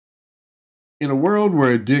In a world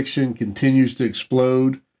where addiction continues to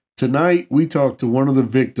explode, tonight we talk to one of the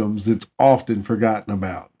victims that's often forgotten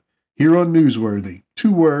about. Here on Newsworthy,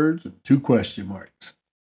 2 words and 2 question marks.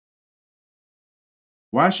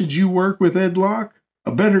 Why should you work with Ed Locke?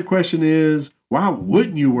 A better question is, why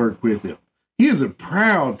wouldn't you work with him? He is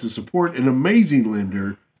proud to support an amazing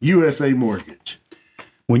lender, USA Mortgage.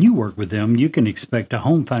 When you work with them, you can expect a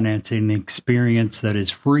home financing experience that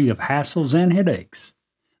is free of hassles and headaches.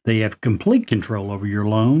 They have complete control over your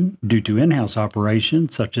loan due to in-house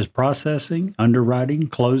operations such as processing, underwriting,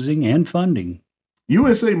 closing, and funding.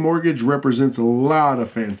 USA Mortgage represents a lot of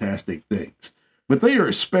fantastic things, but they are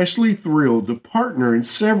especially thrilled to partner in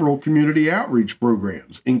several community outreach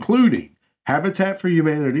programs, including Habitat for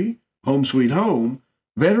Humanity, Home Sweet Home,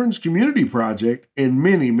 Veterans Community Project, and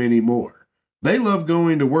many, many more. They love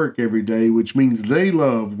going to work every day, which means they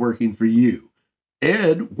love working for you.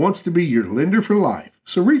 Ed wants to be your lender for life,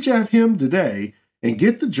 so reach out to him today and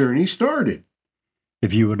get the journey started.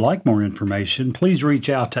 If you would like more information, please reach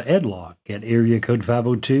out to Ed Locke at area code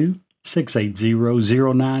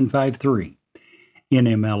 502-680-0953,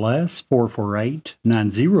 NMLS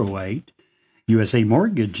 448908, USA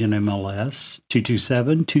Mortgage NMLS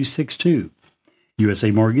 227262.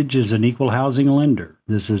 USA Mortgage is an equal housing lender.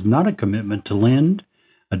 This is not a commitment to lend.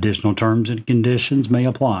 Additional terms and conditions may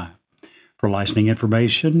apply. For licensing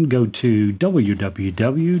information, go to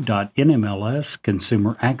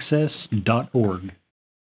www.nmlsconsumeraccess.org.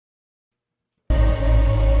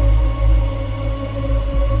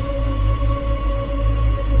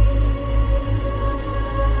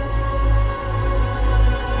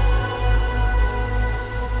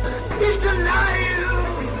 He's alive!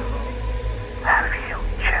 Have you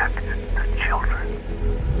checked the children?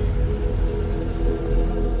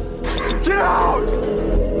 Get out!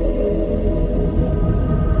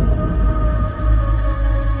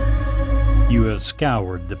 You have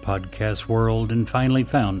scoured the podcast world and finally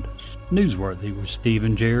found us, Newsworthy with Steve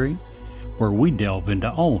and Jerry, where we delve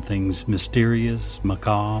into all things mysterious,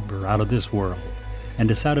 macabre, or out of this world, and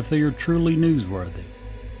decide if they are truly newsworthy.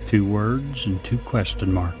 2 words and 2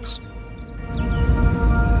 question marks.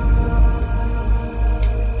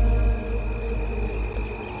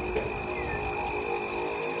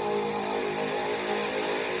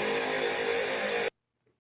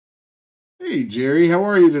 Hey, Jerry, how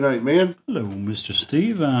are you tonight, man? Hello, Mr.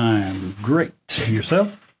 Steve. I'm great.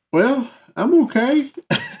 Yourself? Well, I'm okay.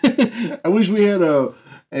 I wish we had a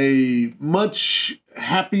much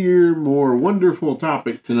happier, more wonderful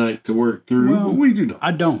topic tonight to work through, but we do not.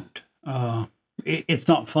 I don't. It's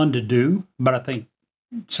not fun to do, but I think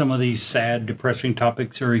some of these sad, depressing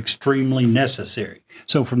topics are extremely necessary.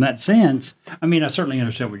 So from that sense, I mean, I certainly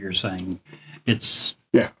understand what you're saying. It's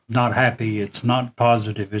not happy, it's not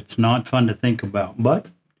positive, it's not fun to think about, but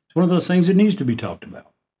it's one of those things that needs to be talked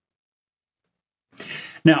about.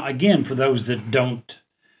 Now, again, for those that don't,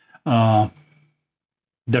 that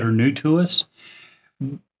are new to us,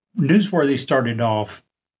 Newsworthy started off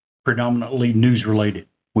predominantly news-related.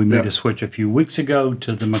 We made a switch a few weeks ago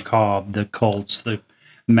to the macabre, the cults, the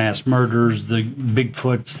mass murders, the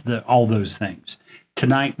Bigfoots, all those things.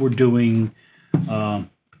 Tonight we're doing,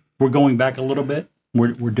 we're going back a little bit.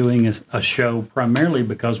 We're doing a show primarily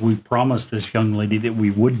because we promised this young lady that we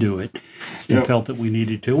would do it and felt that we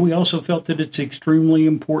needed to. We also felt that it's extremely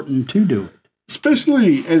important to do it.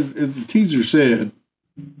 Especially, as the teaser said,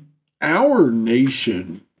 our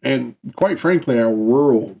nation, and quite frankly, our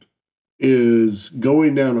world, is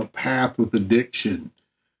going down a path with addiction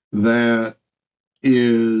that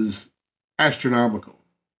is astronomical.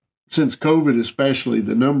 Since COVID especially,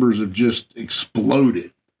 the numbers have just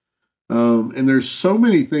exploded. And there's so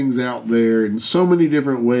many things out there and so many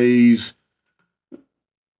different ways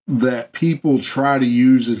that people try to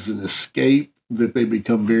use as an escape that they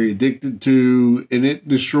become very addicted to, and it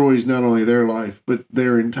destroys not only their life, but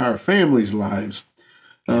their entire family's lives.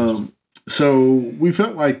 So we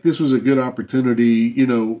felt like this was a good opportunity. You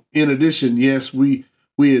know, in addition, yes, we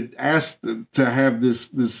had asked to have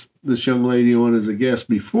this young lady on as a guest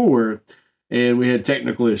before, and we had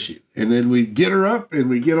technical issue. And then we'd get her up and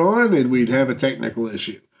we'd get on and we'd have a technical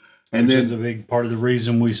issue. And Which then is a big part of the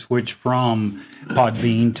reason we switched from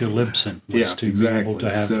Podbean to Libsyn, was to be able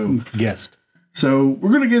to have guests. So we're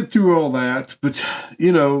going to get through all that. But,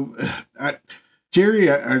 you know,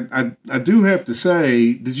 Jerry, I do have to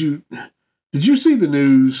say, did you see the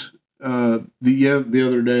news the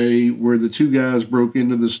other day where the 2 guys broke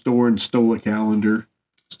into the store and stole a calendar?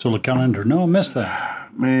 Stole a calendar? No, I missed that.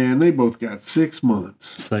 Man, they both got 6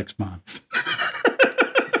 months. 6 months.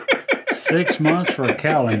 6 months for a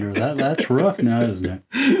calendar. That's rough now, isn't it?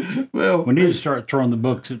 Well, we need to start throwing the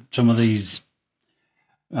books at some of these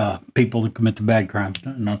people that commit the bad crimes,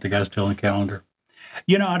 not the guys telling the calendar.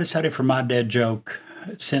 I decided for my dead joke,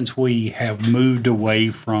 since we have moved away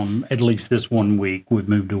from, at least this 1 week, we've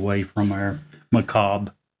moved away from our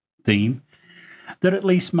macabre theme, that at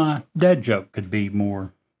least my dead joke could be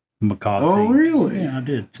more macabre themed. Oh, really? Yeah, I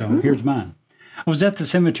did. So here's mine. I was at the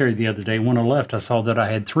cemetery the other day. When I left, I saw that I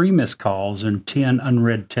had 3 missed calls and 10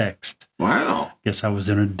 unread texts. Wow. Guess I was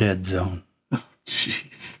in a dead zone.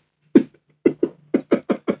 Jeez.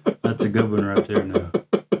 That's a good one right there now.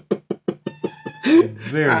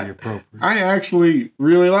 Very appropriate. I actually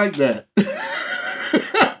really like that.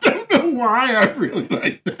 I don't know why I really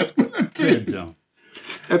like that, but I do. Dead zone.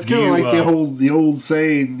 That's kind of like the old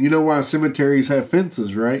saying, you know why cemeteries have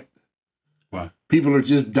fences, right? Why? People are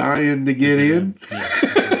just dying to get in. Yeah.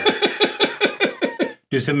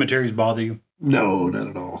 Do cemeteries bother you? No, not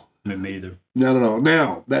at all. Me either. Not at all.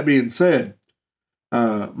 Now, that being said,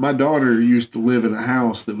 my daughter used to live in a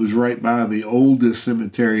house that was right by the oldest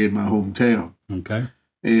cemetery in my hometown. Okay.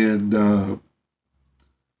 And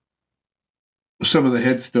some of the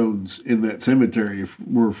headstones in that cemetery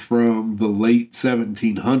were from the late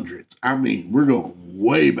 1700s. I mean, we're going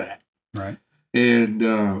way back. Right. And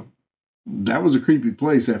that was a creepy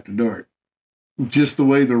place after dark. Just the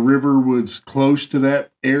way the river was close to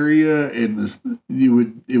that area, and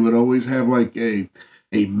it would always have like a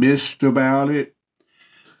mist about it.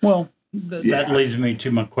 Well, that leads me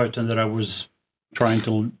to my question that I was trying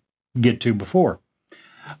to get to before.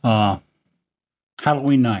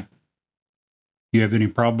 Halloween night. You have any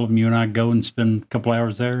problem you and I go and spend a couple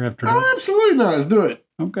hours there after dark? Oh, absolutely not. Let's do it.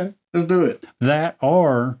 Okay. Let's do it. That,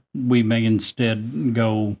 or we may instead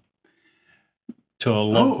go to a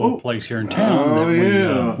local place here in town that we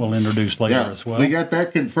will introduce later as well. We got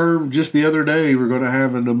that confirmed just the other day. We're going to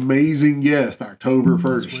have an amazing guest October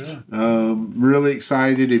 1st. Really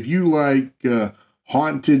excited. If you like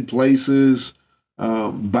haunted places,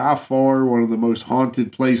 by far one of the most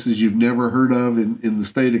haunted places you've never heard of in the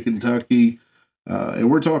state of Kentucky.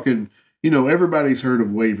 And we're talking, everybody's heard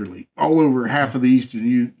of Waverly. All over half of the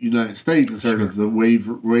eastern United States has heard of the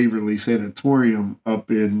Waverly Sanatorium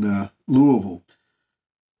up in Louisville.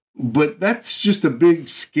 But that's just a big,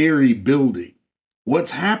 scary building.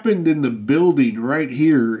 What's happened in the building right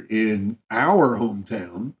here in our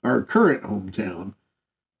hometown, our current hometown,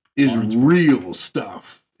 is real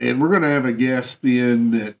stuff. And we're going to have a guest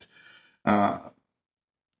in that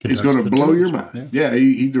is going to blow your mind. Yeah,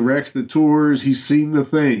 he directs the tours. He's seen the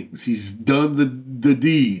things. He's done the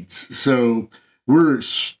deeds. So we're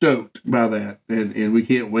stoked by that, and we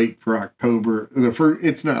can't wait for October.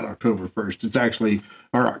 It's not October 1st. It's actually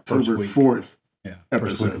our October 4th episode.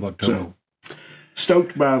 First week of October. So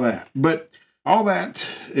stoked by that. But all that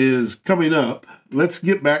is coming up. Let's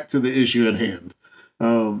get back to the issue at hand,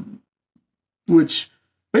 which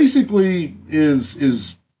basically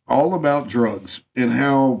is all about drugs and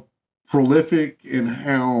how prolific and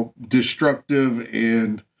how destructive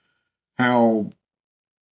and how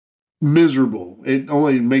miserable it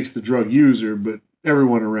only makes the drug user, but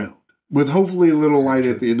everyone around, with hopefully a little light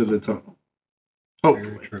at the end of the tunnel.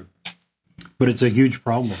 Hopefully. Very true. But it's a huge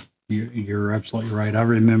problem. You're absolutely right. I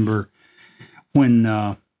remember when,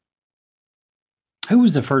 who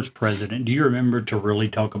was the first president? Do you remember to really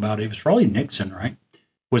talk about it? It was probably Nixon, right?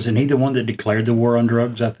 Wasn't he the one that declared the war on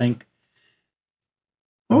drugs, I think?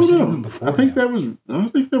 Oh, no. I think that was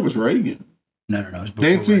Reagan. No. It was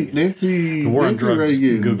before Reagan. Nancy. The war on drugs.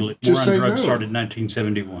 Reagan. Google it. Just war on drugs no. started in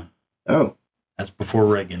 1971. Oh. That's before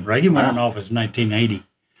Reagan. Reagan went in office in 1980.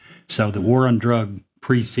 So the war on drug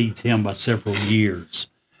precedes him by several years.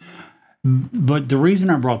 But the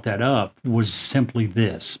reason I brought that up was simply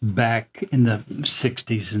this. Back in the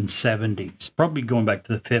 60s and 70s, probably going back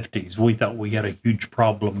to the 50s, we thought we had a huge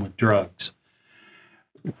problem with drugs.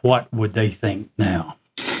 What would they think now?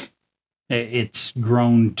 It's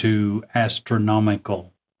grown to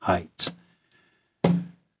astronomical heights. Did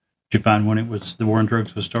you find when the war on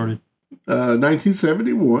drugs was started?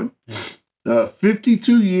 1971. Yeah.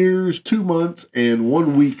 52 years, 2 months, and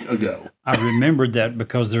 1 week ago. I remembered that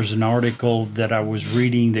because there's an article that I was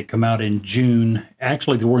reading that came out in June.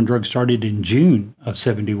 Actually, the war on drugs started in June of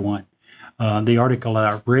 71. The article that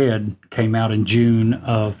I read came out in June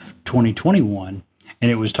of 2021,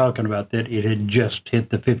 and it was talking about that it had just hit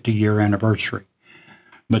the 50-year anniversary.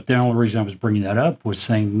 But the only reason I was bringing that up was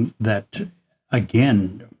saying that,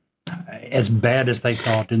 again, as bad as they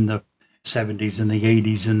thought in the 70s and the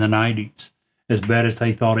 80s and the 90s, as bad as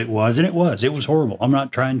they thought it was, and it was horrible. I'm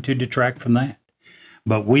not trying to detract from that.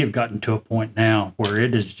 But we have gotten to a point now where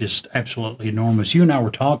it is just absolutely enormous. You and I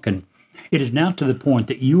were talking. It is now to the point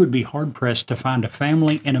that you would be hard-pressed to find a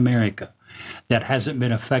family in America that hasn't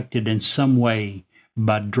been affected in some way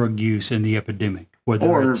by drug use in the epidemic, whether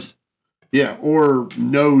Or it's or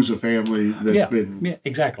knows a family that's been. yeah,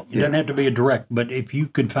 exactly. It doesn't have to be a direct, but if you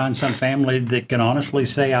could find some family that can honestly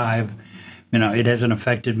say, it hasn't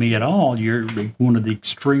affected me at all, you're one of the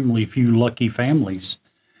extremely few lucky families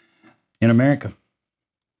in America.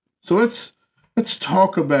 So let's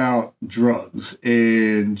talk about drugs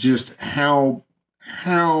and just how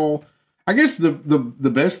I guess the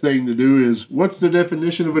best thing to do is, what's the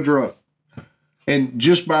definition of a drug? And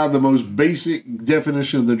just by the most basic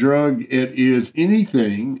definition of the drug, it is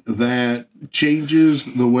anything that changes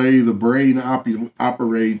the way the brain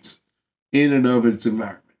operates in and of its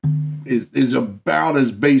environment. It is about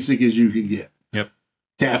as basic as you can get. Yep.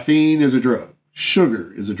 Caffeine is a drug.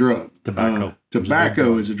 Sugar is a drug.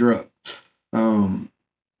 Tobacco is a drug.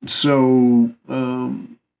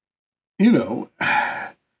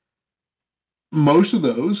 Most of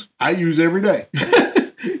those I use every day.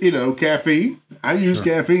 Caffeine. I use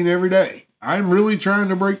caffeine every day. I'm really trying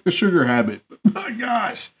to break the sugar habit. But my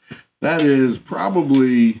gosh, that is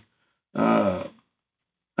probably, that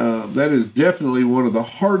is definitely one of the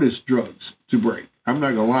hardest drugs to break. I'm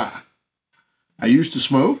not going to lie. I used to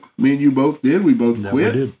smoke. Me and you both did. We both quit. We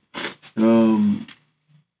did.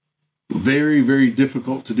 Very, very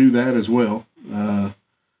difficult to do that as well.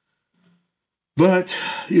 But,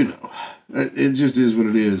 it just is what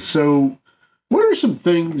it is. So, what are some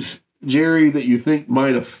things, Jerry, that you think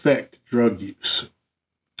might affect drug use?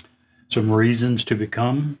 Some reasons to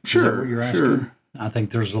become? Sure, is that what you're asking? sure. I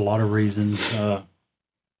think there's a lot of reasons.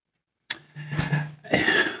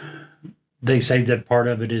 They say that part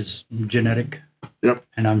of it is genetic. Yep.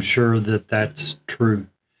 And I'm sure that that's true.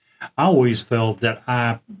 I always felt that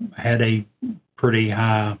I had a pretty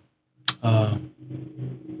high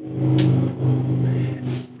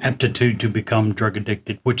aptitude to become drug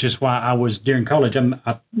addicted, which is why I was during college.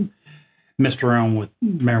 I messed around with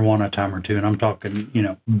marijuana a time or two, and I'm talking,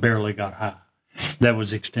 barely got high. That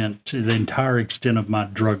was the entire extent of my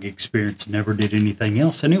drug experience. Never did anything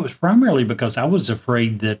else, and it was primarily because I was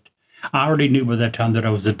afraid that I already knew by that time that I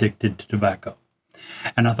was addicted to tobacco.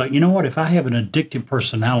 And I thought, you know what, if I have an addictive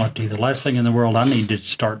personality, the last thing in the world I need to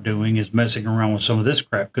start doing is messing around with some of this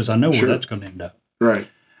crap, because I know where that's going to end up. Right.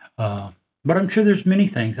 But I'm sure there's many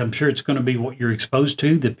things. I'm sure it's going to be what you're exposed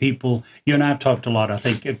to, the people. You and I have talked a lot. I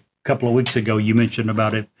think a couple of weeks ago you mentioned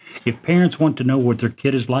about it. If parents want to know what their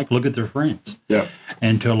kid is like, look at their friends. Yeah.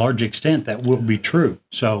 And to a large extent, that will be true.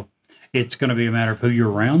 So it's going to be a matter of who you're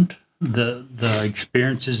around, the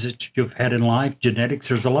experiences that you've had in life, genetics.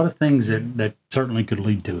 There's a lot of things that certainly could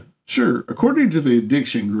lead to it. Sure. According to the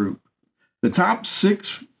addiction group, the top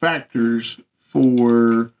 6 factors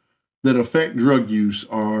that affect drug use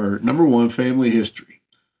are, number 1, family history.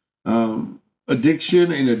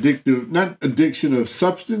 Addiction and not addiction of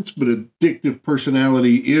substance, but addictive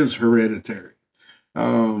personality is hereditary.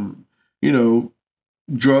 Drug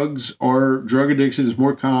addiction is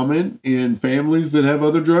more common in families that have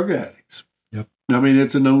other drug addicts. Yep. I mean,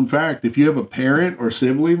 it's a known fact. If you have a parent or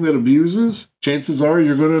sibling that abuses, chances are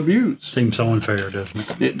you're going to abuse. Seems so unfair, doesn't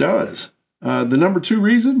it? It does. The number 2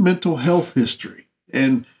 reason, mental health history.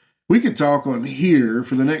 And we could talk on here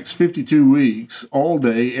for the next 52 weeks, all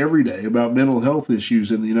day, every day, about mental health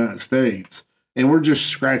issues in the United States. And we're just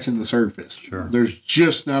scratching the surface. Sure. There's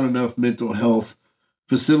just not enough mental health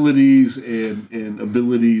facilities and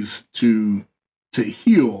abilities to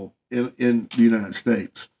heal in the United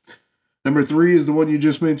States. Number 3 is the one you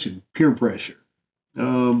just mentioned, peer pressure.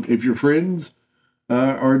 If your friends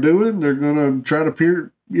are doing, they're going to try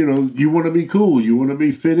to you want to be cool, you want to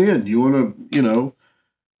be fit in, you want to,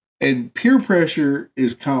 and peer pressure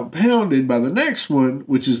is compounded by the next one,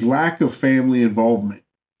 which is lack of family involvement,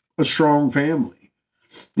 a strong family.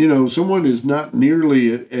 Someone is not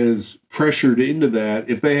nearly as pressured into that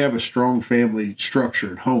if they have a strong family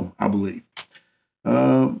structure at home, I believe.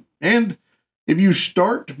 And if you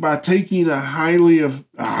start by taking a highly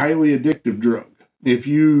addictive drug, if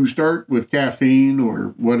you start with caffeine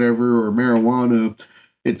or whatever, or marijuana,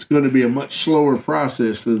 it's going to be a much slower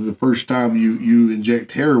process than the first time you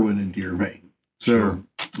inject heroin into your vein. So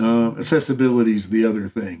accessibility is the other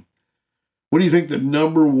thing. What do you think the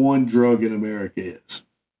number 1 drug in America is?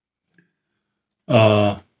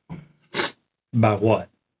 By what?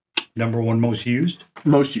 Number 1 most used?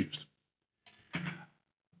 Most used.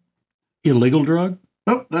 Illegal drug?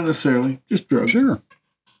 Nope, not necessarily. Just drug. Sure.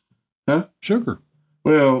 Huh? Sugar.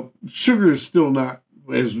 Well, sugar is still not,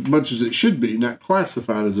 as much as it should be, not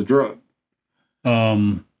classified as a drug.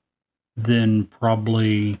 Then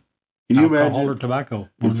probably Can you alcohol imagine? or tobacco.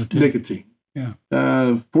 It's nicotine. Yeah.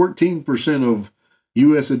 14% of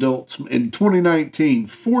U.S. adults in 2019,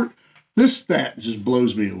 this stat just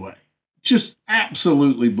blows me away. Just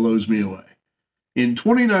absolutely blows me away. In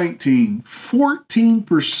 2019,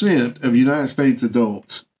 14% of United States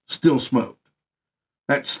adults still smoke.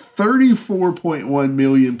 That's 34.1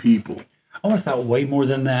 million people. I would have thought way more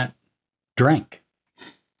than that drank.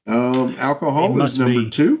 Alcohol is number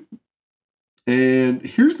 2. And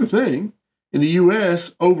here's the thing. In the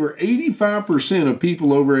U.S., over 85% of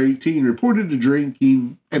people over 18 reported to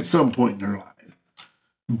drinking at some point in their life.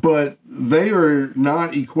 But they are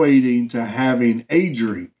not equating to having a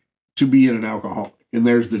drink to being an alcoholic. And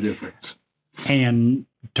there's the difference. And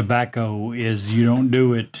tobacco is you don't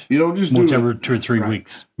do it You don't just do once it. every 2 or 3 Right.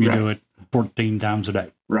 weeks. You do it 14 times a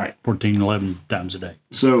day. Right. 14, 11 times a day.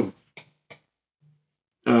 So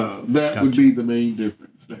that would be the main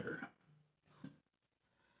difference there.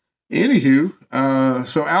 Anywho,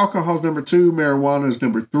 so alcohol is number 2, marijuana is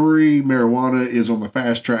number 3. Marijuana is on the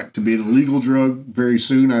fast track to being a legal drug very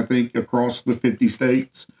soon, I think, across the 50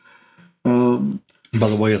 states. By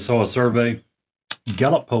the way, I saw a survey,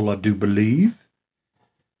 Gallup poll, I do believe.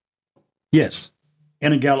 Yes.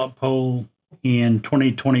 In a Gallup poll in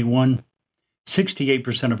 2021,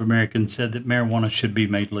 68% of Americans said that marijuana should be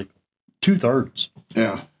made legal. 2/3.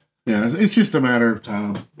 Yeah. Yeah. It's just a matter of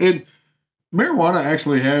time. And marijuana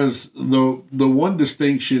actually has the one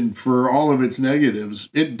distinction for all of its negatives.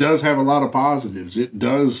 It does have a lot of positives. It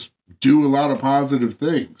does do a lot of positive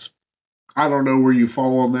things. I don't know where you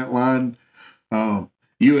fall on that line.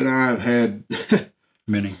 You and I have had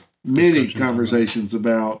many conversations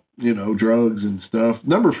about, drugs and stuff.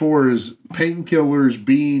 Number 4 is painkillers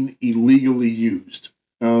being illegally used.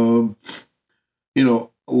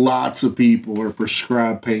 Lots of people are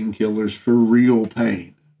prescribed painkillers for real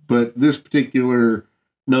pain. But this particular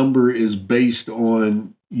number is based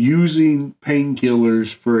on using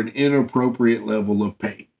painkillers for an inappropriate level of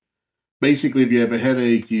pain. Basically, if you have a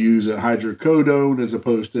headache, you use a hydrocodone as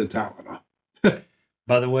opposed to a Tylenol.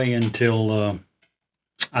 By the way, until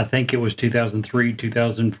I think it was 2003,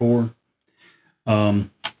 2004,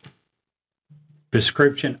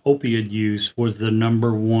 prescription opioid use was the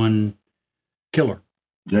number 1 killer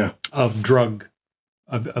of drug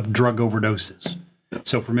overdoses.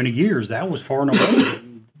 So for many years, that was far and away.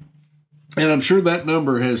 And I'm sure that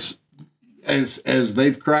number has, as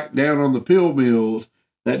they've cracked down on the pill mills,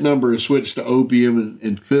 that number has switched to opium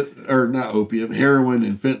heroin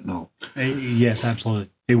and fentanyl. Yes,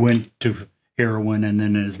 absolutely. It went to heroin and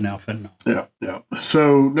then it is now fentanyl. Yeah.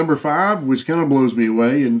 So number 5, which kind of blows me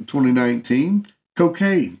away in 2019,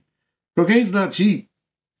 cocaine. Cocaine's not cheap,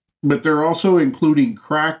 but they're also including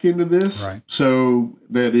crack into this. Right. So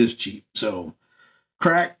that is cheap. So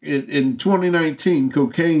crack in 2019,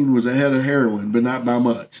 cocaine was ahead of heroin, but not by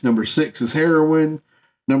much. Number 6 is heroin.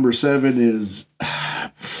 Number 7 is,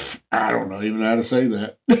 I don't know even how to say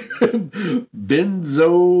that.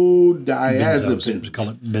 Benzodiazepines. We call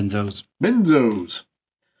it benzos. Benzos.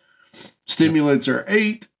 Stimulants are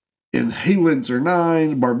 8. Inhalants are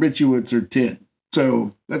 9. Barbiturates are 10.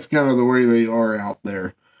 So that's kind of the way they are out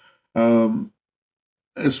there.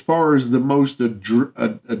 As far as the most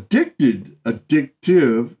addictive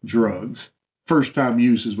drugs, first-time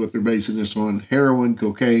use is what they're basing this on: heroin,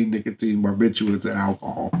 cocaine, nicotine, barbiturates, and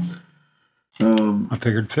alcohol. I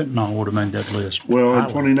figured fentanyl would have made that list. Well, in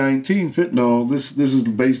 2019, fentanyl, this is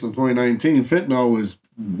based on 2019, fentanyl was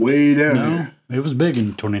way down there. It was big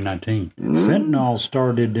in 2019. Fentanyl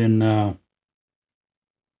started in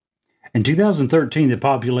 2013, the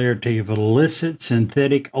popularity of illicit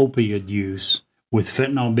synthetic opioid use, with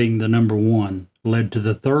fentanyl being the number 1, led to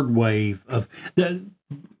the third wave of...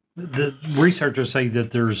 The researchers say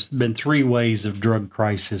that there's been 3 waves of drug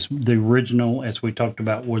crisis. The original, as we talked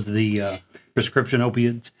about, was the prescription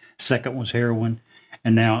opiates. Second was heroin.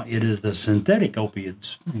 And now it is the synthetic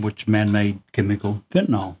opiates, which man-made chemical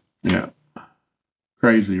fentanyl. Yeah.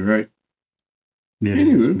 Crazy, right? Yeah, it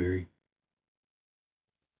is very...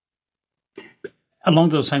 Along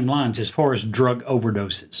those same lines, as far as drug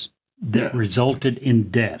overdoses that resulted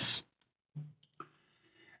in deaths,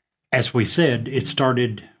 as we said, it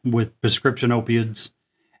started with prescription opioids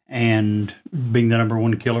and being the number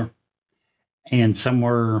 1 killer. And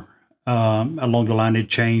somewhere along the line, it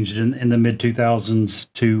changed in the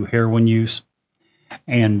mid-2000s to heroin use.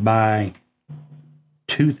 And by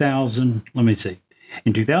 2000,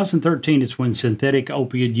 in 2013, it's when synthetic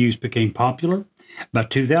opioid use became popular. By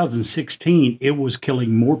 2016, it was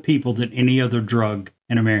killing more people than any other drug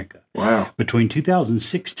in America. Wow. Between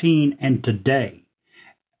 2016 and today,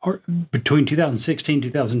 or between 2016 and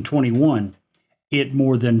 2021, it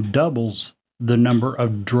more than doubles the number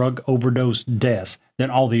of drug overdose deaths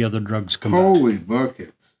than all the other drugs combined. Holy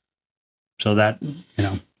buckets. So that,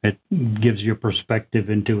 it gives you a perspective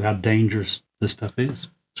into how dangerous this stuff is.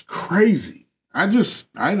 It's crazy. I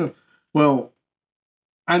know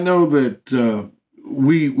that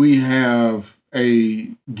we have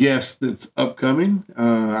a guest that's upcoming.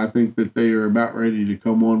 I think that they are about ready to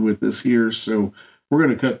come on with us here. So we're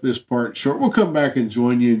going to cut this part short. We'll come back and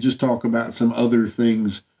join you and just talk about some other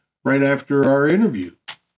things right after our interview.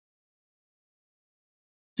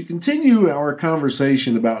 To continue our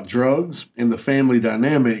conversation about drugs and the family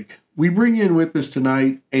dynamic, we bring in with us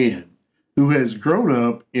tonight Ann, who has grown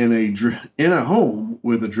up in a home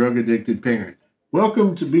with a drug-addicted parent.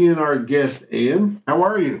 Welcome to being our guest, Ann. How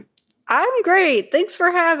are you? I'm great. Thanks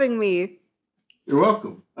for having me. You're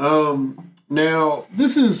welcome. Now,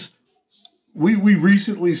 this is... We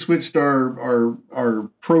recently switched our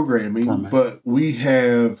programming, but we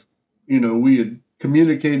have, we had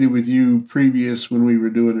communicated with you previous when we were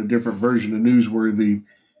doing a different version of Newsworthy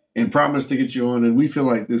and promised to get you on. And we feel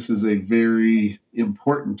like this is a very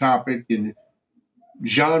important topic and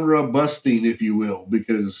genre busting, if you will,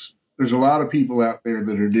 because there's a lot of people out there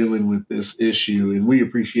that are dealing with this issue, and we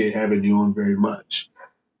appreciate having you on very much.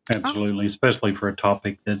 Absolutely, especially for a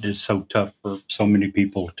topic that is so tough for so many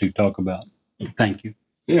people to talk about. Thank you.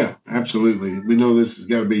 Yeah, absolutely. We know this has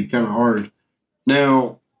got to be kind of hard.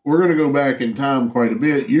 Now, we're going to go back in time quite a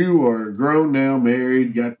bit. You are grown now,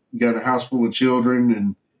 married, got a house full of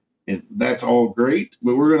children, and that's all great.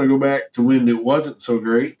 But we're going to go back to when it wasn't so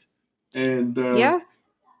great. And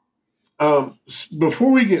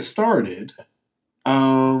before we get started,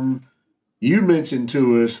 you mentioned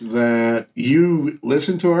to us that you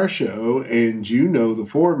listen to our show and you know the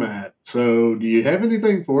format. So do you have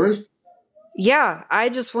anything for us? Yeah, I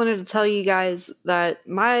just wanted to tell you guys that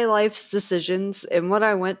my life's decisions and what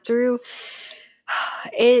I went through,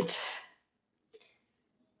 it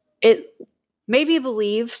made me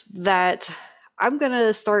believe that I'm going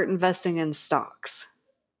to start investing in stocks.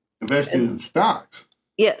 Investing in stocks?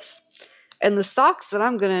 Yes. And the stocks that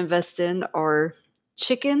I'm going to invest in are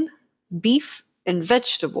chicken, beef, and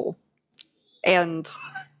vegetable. And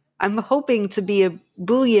I'm hoping to be a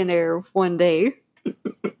billionaire one day.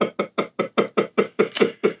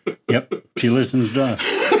 Yep, she listens to us.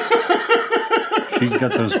 She's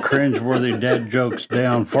got those cringe-worthy dad jokes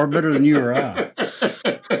down far better than you or I.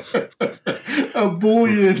 A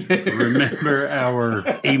billionaire. Remember our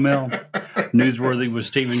email, newsworthy with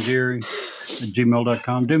Steve and Jerry at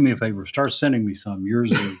gmail.com. Do me a favor, start sending me some.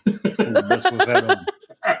 Yours are the best we've had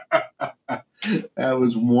on. That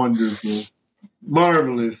was wonderful.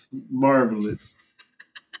 Marvelous.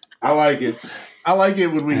 I like it. I like it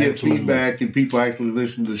when we get feedback and people actually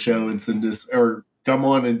listen to the show and send us or come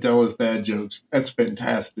on and tell us dad jokes. That's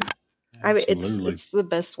fantastic. I mean, it's the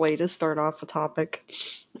best way to start off a topic.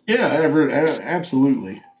 Yeah,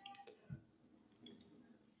 absolutely.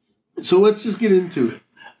 So let's just get into it.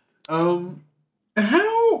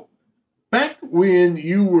 How, back when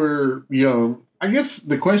you were young, I guess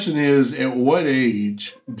the question is, at what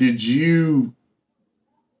age did you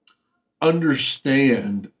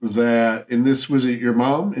understand that, and this was it your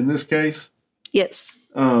mom in this case?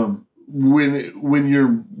 Yes. At what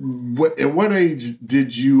age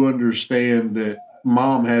did you understand that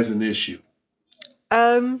mom has an issue?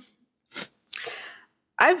 I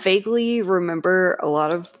vaguely remember a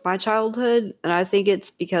lot of my childhood, and I think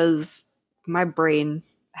it's because my brain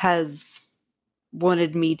has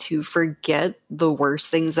wanted me to forget the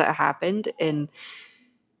worst things that happened, and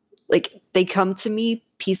they come to me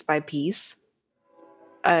piece by piece.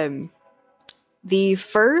 The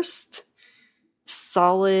first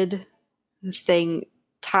solid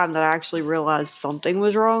time that I actually realized something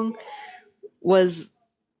was wrong was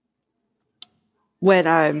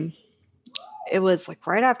when it was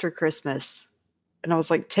right after Christmas, and I was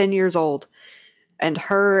 10 years old, and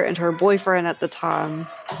her and her boyfriend at the time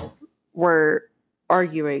were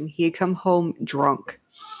arguing. He had come home drunk,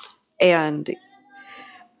 and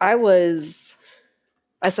I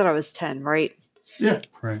said I was 10, right? Yeah,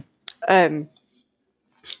 right.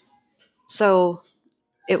 So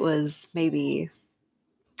it was maybe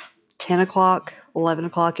 10 o'clock, 11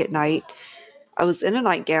 o'clock at night. I was in a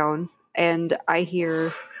nightgown, and I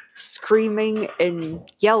hear screaming and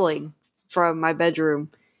yelling from my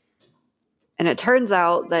bedroom. And it turns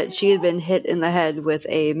out that she had been hit in the head with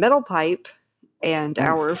a metal pipe, and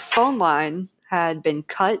our phone line had been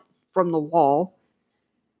cut from the wall.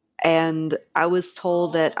 And I was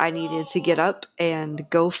told that I needed to get up and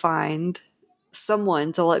go find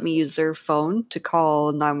someone to let me use their phone to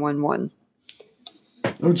call 911.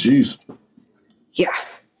 Oh, geez. Yeah.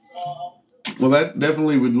 Well, that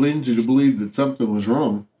definitely would lead you to believe that something was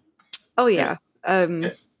wrong. Oh yeah.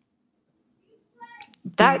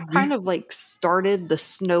 That kind of like started the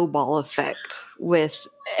snowball effect with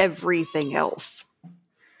everything else.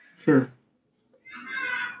 Sure.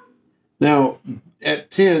 Now,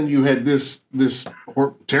 at 10, you had this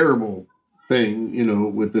terrible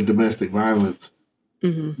thing, with the domestic violence.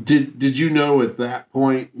 Mm-hmm. Did you know at that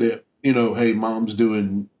point that, hey, mom's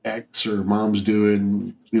doing X or mom's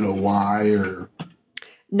doing, Y or?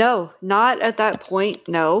 No, not at that point.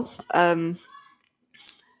 No.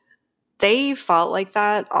 They fought like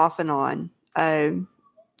that off and on.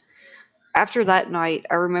 After that night,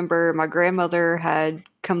 I remember my grandmother had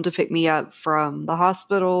come to pick me up from the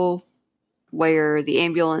hospital where the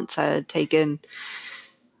ambulance had taken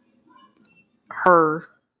her.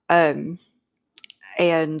 And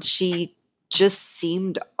she just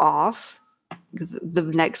seemed off the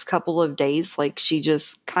next couple of days. Like she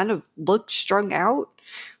just kind of looked strung out,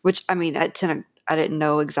 which I mean, at 10, I didn't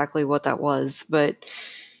know exactly what that was, but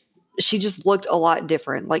she just looked a lot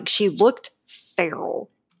different. Like she looked feral,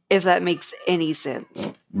 if that makes any sense.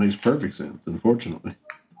 Well, makes perfect sense, unfortunately.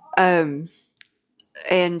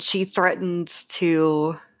 And she threatened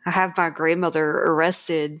to have my grandmother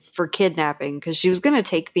arrested for kidnapping because she was going to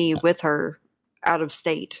take me with her out of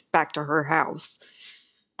state back to her house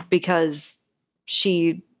because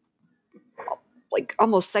she like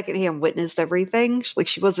almost secondhand witnessed everything. Like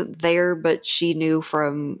she wasn't there, but she knew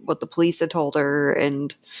from what the police had told her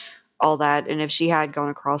and all that. And if she had gone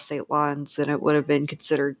across state lines, then it would have been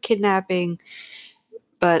considered kidnapping.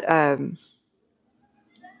 But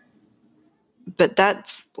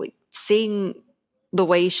that's like seeing the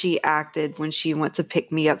way she acted when she went to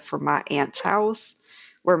pick me up from my aunt's house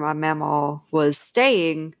where my mama was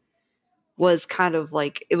staying was kind of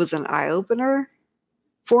like, it was an eye-opener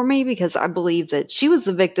for me because I believe that she was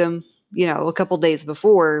the victim, a couple days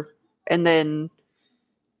before, and then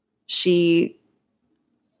she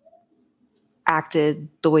acted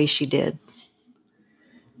the way she did.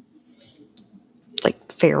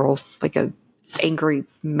 Like feral, like a angry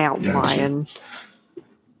mountain lion.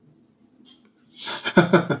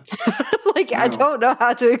 Like, wow. I don't know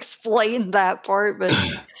how to explain that part, but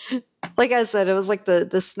like I said, it was like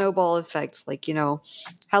the snowball effect. Like,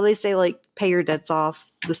 how they say, like, pay your debts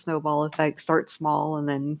off, the snowball effect, start small and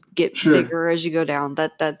then get bigger as you go down.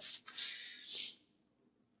 That's.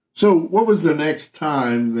 So what was the next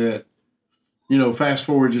time that, fast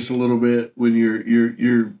forward just a little bit when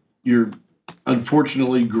you're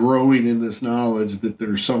unfortunately growing in this knowledge that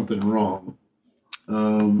there's something wrong?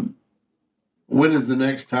 When is the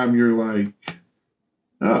next time you're like,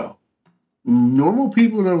 oh, normal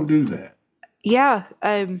people don't do that? Yeah.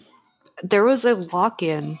 There was a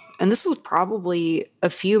lock-in, and this was probably a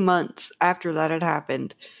few months after that had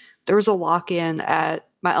happened. There was a lock-in at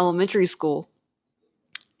my elementary school,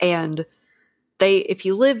 and if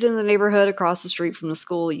you lived in the neighborhood across the street from the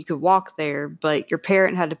school, you could walk there, but your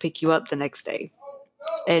parent had to pick you up the next day.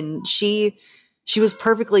 And she was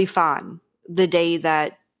perfectly fine the day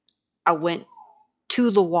that I went to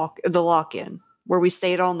the lock-in, where we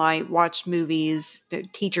stayed all night, watched movies. The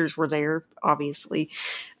teachers were there, obviously.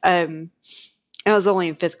 I was only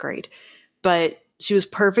in 5th grade, but she was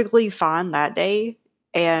perfectly fine that day.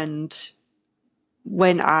 And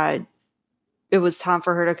when it was time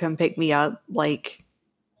for her to come pick me up, like,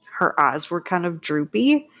 her eyes were kind of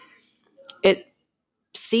droopy. It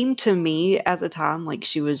seemed to me at the time like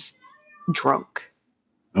she was drunk.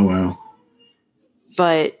 Oh, wow.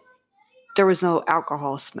 But there was no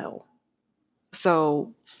alcohol smell.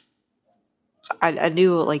 So I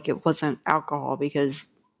knew, like, it wasn't alcohol because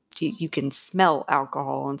you can smell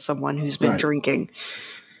alcohol in someone who's been drinking.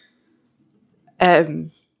 The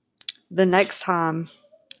next time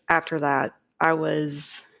after that, I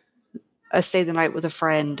stayed the night with a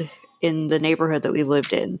friend in the neighborhood that we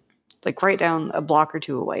lived in, like right down a block or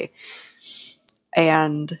two away.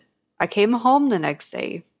 And I came home the next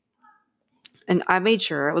day, and I made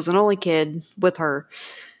sure, I was an only kid with her,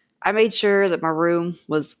 I made sure that my room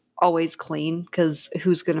was always clean because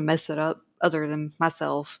who's going to mess it up other than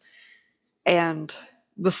myself? And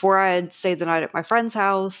before I had stayed the night at my friend's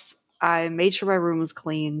house, I made sure my room was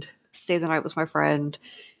cleaned, stayed the night with my friend,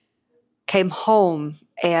 came home,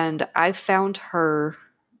 and I found her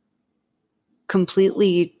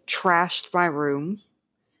completely trashed my room,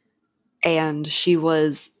 and she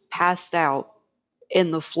was passed out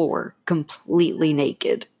in the floor, completely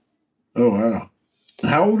naked. Oh, wow.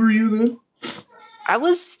 How old were you then? I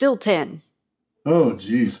was still 10. Oh,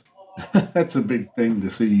 geez. That's a big thing to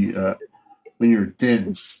see when you're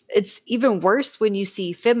 10. It's even worse when you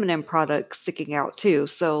see feminine products sticking out, too.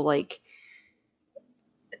 So, like,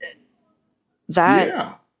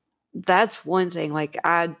 Yeah. That's one thing. Like,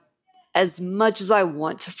 as much as I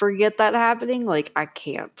want to forget that happening, like, I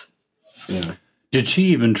can't. Yeah. Did she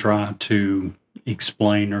even try to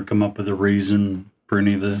explain or come up with a reason for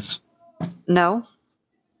any of this? No,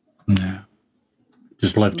 No.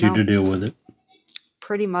 Just left you No. to deal with it.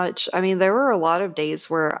 pretty much. I mean, there were a lot of days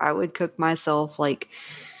where I would cook myself like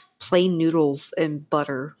plain noodles and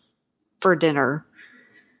butter for dinner.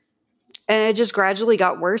 And it just gradually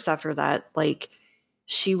got worse after that. Like,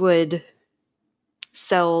 she would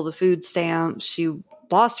sell the food stamps. She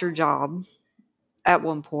lost her job at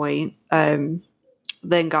one point. Then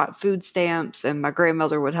got food stamps, and my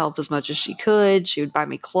grandmother would help as much as she could. She would buy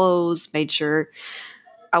me clothes, made sure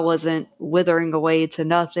I wasn't withering away to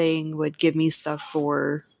nothing, would give me stuff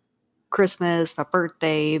for Christmas, my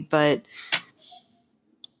birthday, but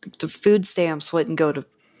the food stamps wouldn't go to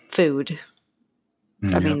food.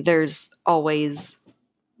 I mean, there's always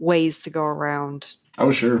ways to go around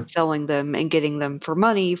Oh, sure. selling them and getting them for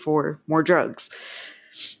money for more drugs.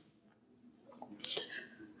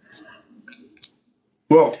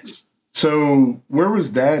 Well, so where was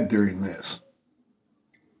Dad during this?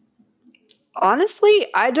 Honestly,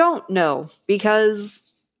 I don't know,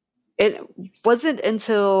 because it wasn't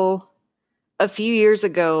until a few years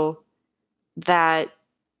ago that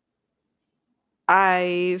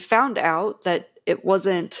I found out that it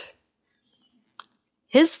wasn't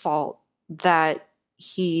his fault that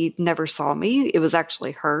he never saw me. It was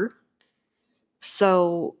actually her.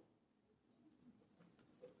 So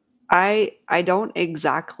I don't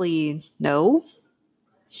exactly know.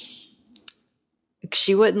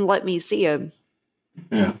 She wouldn't let me see him.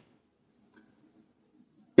 Yeah.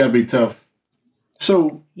 Gotta be tough.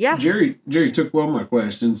 So Yeah. Jerry took one of my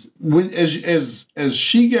questions. When as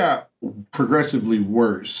she got progressively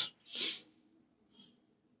worse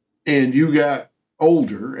and you got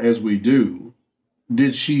older, as we do,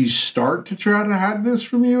 did she start to try to hide this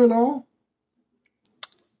from you at all?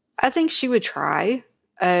 I think she would try.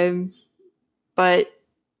 But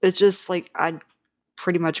it's just like I'd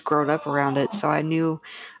pretty much grown up around it, so I knew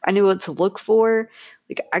what to look for.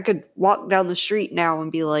 Like, I could walk down the street now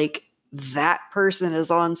and be like, that person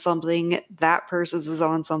is on something, that person is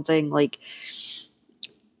on something. Like,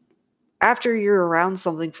 after you're around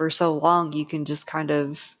something for so long, you can just kind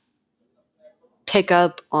of pick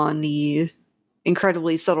up on the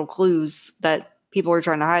incredibly subtle clues that people are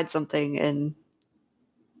trying to hide something, and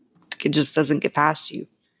it just doesn't get past you.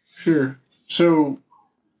 Sure. So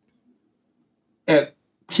at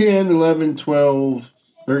 10, 11, 12,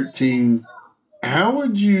 13, how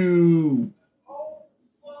would you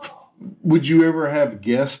ever have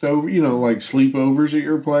guests over, like sleepovers at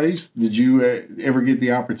your place? Did you ever get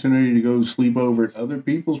the opportunity to go sleep over at other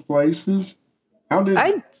people's places? How did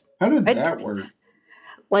that work?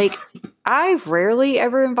 Like, I rarely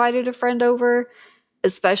ever invited a friend over,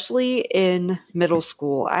 especially in middle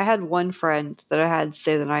school. I had one friend that I had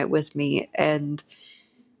stay the night with me, and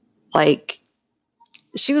like,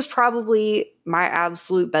 she was probably my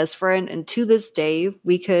absolute best friend. And to this day,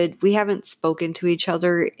 we haven't spoken to each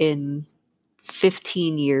other in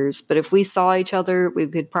 15 years, but if we saw each other, we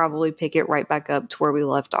could probably pick it right back up to where we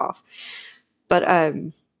left off. But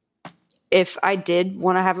if I did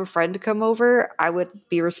want to have a friend to come over, I would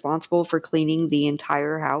be responsible for cleaning the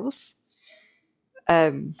entire house.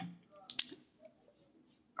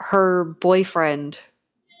 Her boyfriend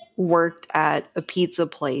worked at a pizza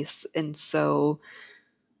place, and so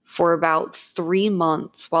for about 3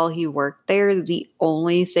 months while he worked there, the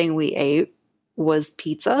only thing we ate was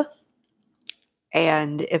pizza.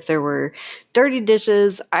 And if there were dirty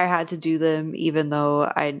dishes, I had to do them, even though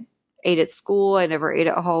I ate at school. I never ate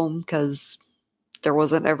at home because there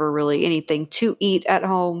wasn't ever really anything to eat at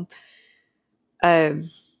home. I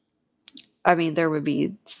mean, there would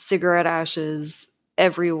be cigarette ashes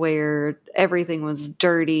everywhere. Everything was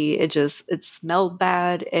dirty. It smelled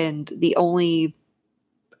bad. And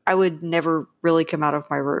I would never really come out of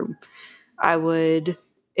my room.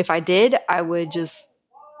 If I did, I would just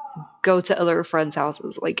go to other friends'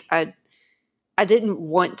 houses. Like, I didn't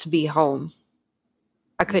want to be home.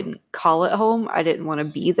 I couldn't call it home. I didn't want to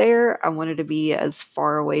be there. I wanted to be as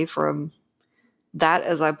far away from that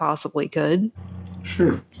as I possibly could.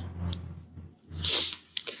 Sure.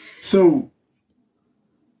 So,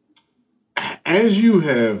 as you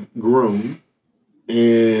have grown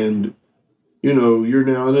and you're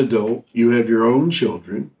now an adult, you have your own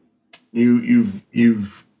children,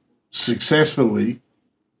 you've successfully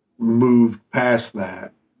moved past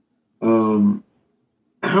that.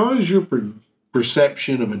 How has your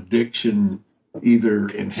perception of addiction either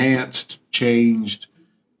enhanced, changed?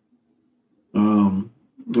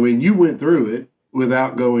 I mean, you went through it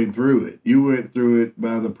without going through it. You went through it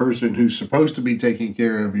by the person who's supposed to be taking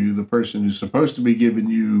care of you, the person who's supposed to be giving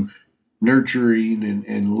you nurturing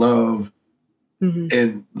and love. Mm-hmm.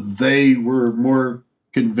 And they were more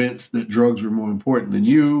convinced that drugs were more important than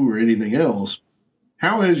you or anything else.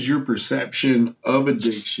 How has your perception of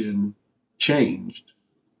addiction changed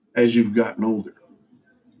as you've gotten older?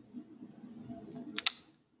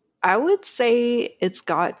 I would say it's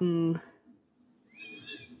gotten.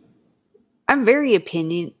 I'm very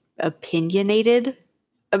opinionated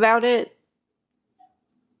about it.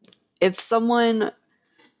 If someone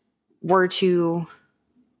were to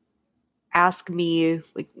ask me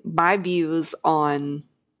like my views on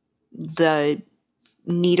the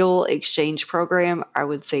needle exchange program, I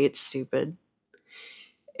would say it's stupid.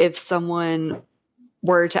 If someone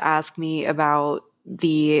were to ask me about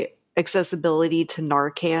the accessibility to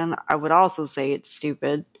Narcan, I would also say it's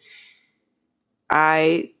stupid.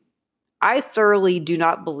 I thoroughly do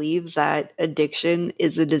not believe that addiction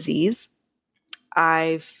is a disease.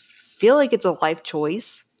 I feel like it's a life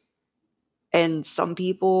choice, and some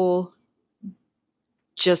people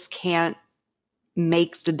just can't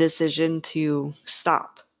make the decision to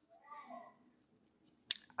stop.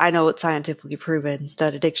 I know it's scientifically proven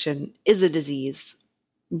that addiction is a disease,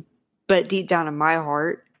 but deep down in my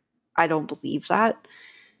heart, I don't believe that.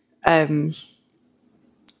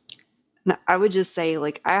 I would just say,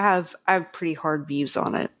 like, I have pretty hard views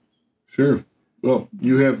on it. Sure. Well,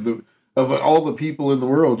 you have of all the people in the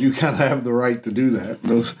world, you kind of have the right to do that.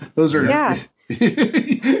 Those are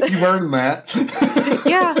you've earned that.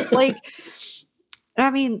 Yeah, like,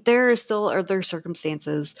 I mean, there are still other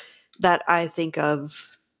circumstances that I think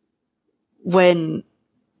of when,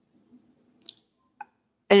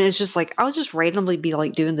 and it's just like I'll just randomly be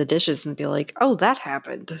like doing the dishes and be like, "Oh, that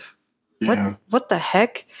happened. Yeah. What the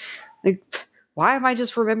heck? Like, why am I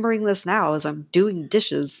just remembering this now as I'm doing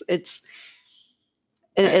dishes?" It's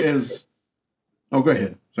oh, go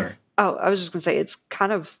ahead. Sorry. Oh, I was just gonna say it's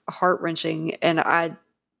kind of heart wrenching, and I'm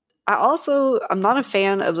not a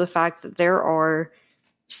fan of the fact that there are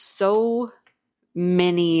so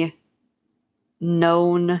many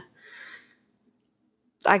known,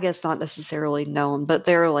 I guess not necessarily known, but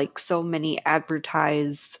there are like so many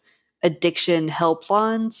advertised addiction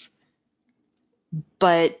helplines,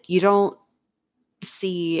 but you don't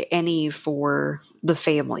see any for the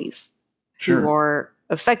families who are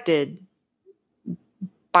affected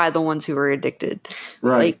by the ones who are addicted.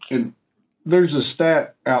 Right. Like, and there's a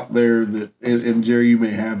stat out there that, and Jerry, you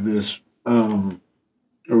may have this, or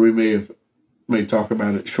we may talk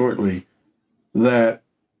about it shortly, that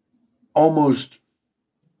almost,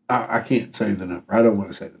 I can't say the number. I don't want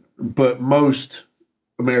to say the number, but most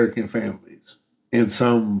American families in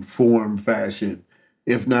some form, fashion,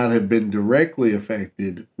 if not have been directly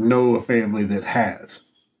affected, know a family that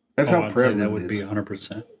has. That's how prevalent that would it be is.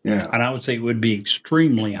 100%. Yeah. And I would say it would be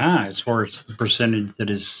extremely high as far as the percentage that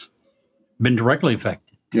has been directly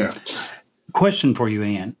affected. Yeah. Question for you,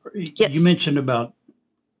 Ann. Yes. You mentioned about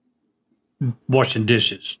washing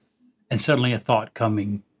dishes and suddenly a thought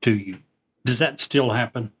coming to you. Does that still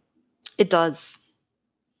happen? it does.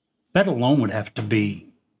 That alone would have to be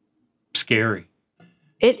scary.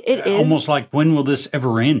 It is almost like, when will this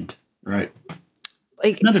ever end? Right.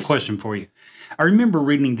 like Another question for you. I remember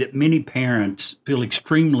reading that many parents feel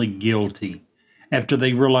extremely guilty after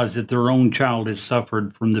they realize that their own child has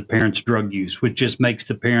suffered from the parent's drug use, which just makes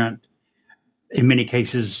the parent, in many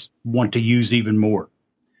cases, want to use even more.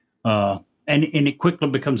 And it quickly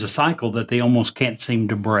becomes a cycle that they almost can't seem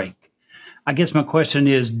to break. I guess my question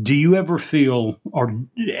is, do you ever feel, or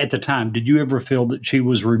at the time, did you ever feel that she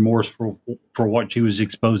was remorseful for what she was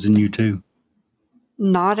exposing you to?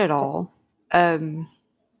 Not at all.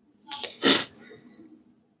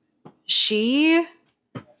 She,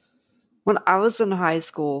 when I was in high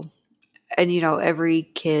school, and every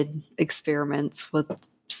kid experiments with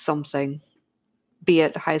something, be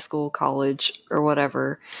it high school, college, or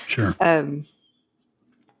whatever. Sure. I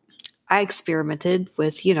experimented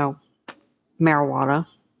with, marijuana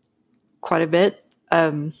quite a bit.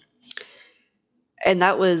 And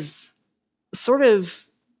that was sort of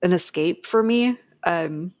an escape for me.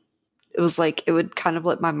 It was like it would kind of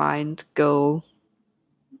let my mind go,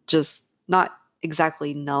 just not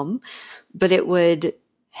exactly numb, but it would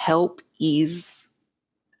help ease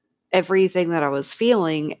everything that I was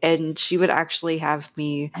feeling. And she would actually have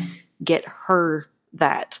me get her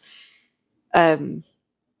that. There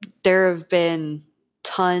have been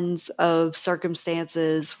tons of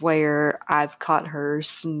circumstances where I've caught her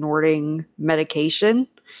snorting medication.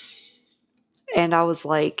 And I was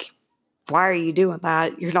like, why are you doing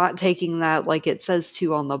that? You're not taking that like it says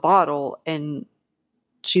to on the bottle. And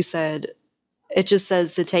she said, it just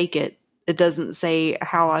says to take it. It doesn't say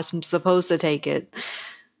how I'm supposed to take it.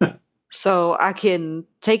 So I can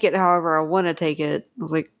take it however I want to take it. I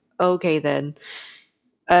was like, okay then.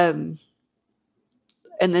 And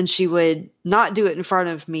then she would not do it in front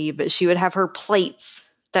of me, but she would have her plates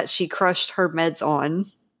that she crushed her meds on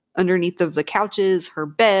underneath of the couches, her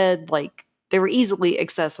bed, like they were easily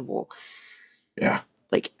accessible. Yeah.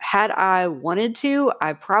 Like, had I wanted to,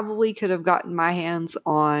 I probably could have gotten my hands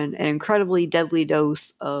on an incredibly deadly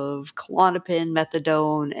dose of Klonopin,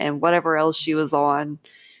 methadone, and whatever else she was on,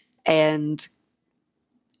 and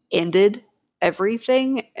ended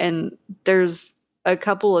everything. And there's a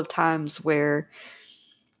couple of times where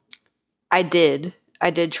I did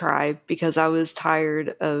try because I was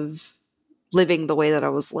tired of living the way that I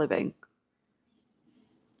was living.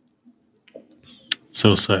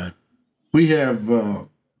 So sad. We have that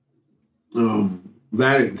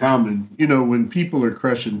in common. You know, when people are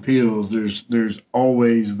crushing pills, there's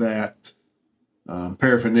always that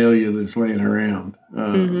paraphernalia that's laying around.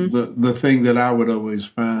 The thing that I would always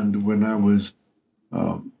find when I was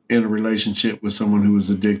in a relationship with someone who was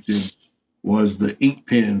addicted was the ink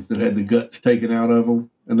pens that had the guts taken out of them,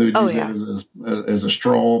 and they would use that as a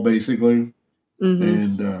straw, basically.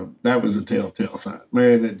 And that was a telltale sign.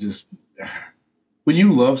 Man, it just, when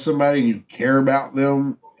you love somebody and you care about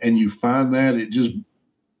them and you find that, it just,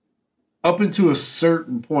 up until a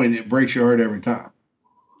certain point, it breaks your heart every time.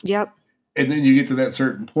 Yep. And then you get to that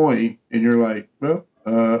certain point and you're like, well,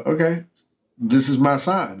 okay, this is my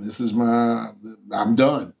sign. I'm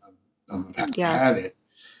done. I've had it.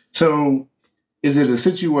 So is it a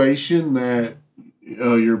situation that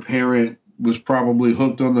your parent was probably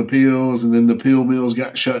hooked on the pills and then the pill mills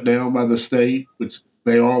got shut down by the state, which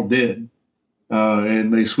they all did,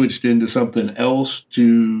 and they switched into something else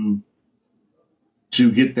to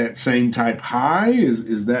get that same type high?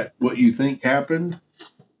 Is that what you think happened?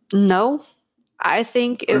 No, I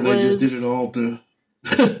think it was. They just did it all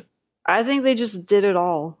to. I think they just did it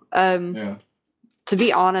all. Yeah. To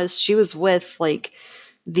be honest, she was with like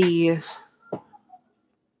the,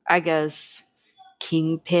 I guess,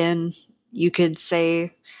 kingpin, you could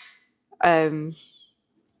say, of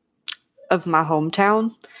my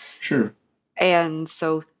hometown. Sure. And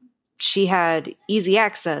so she had easy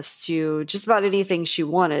access to just about anything she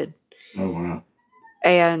wanted. Oh, wow.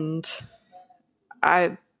 And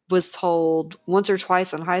I was told once or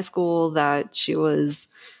twice in high school that she was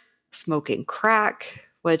smoking crack,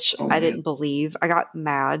 which I didn't believe. I got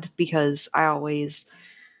mad because I always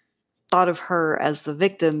thought of her as the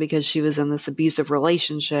victim because she was in this abusive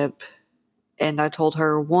relationship. And I told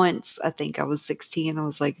her once, I think I was 16, I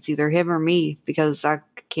was like, it's either him or me because I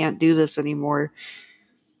can't do this anymore.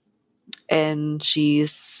 And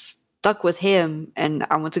she's stuck with him, and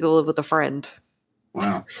I went to go live with a friend.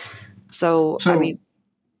 Wow. So I mean...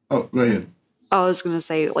 Oh, go ahead. I was going to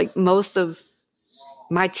say, like, most of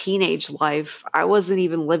my teenage life, I wasn't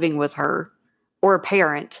even living with her or a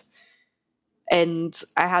parent. And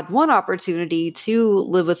I had one opportunity to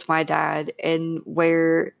live with my dad, and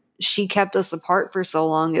where she kept us apart for so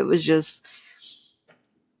long, it was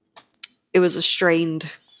a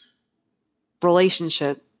strained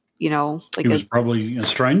relationship, you know? Like, He was probably a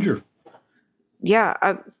stranger. Yeah,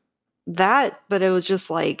 but it was just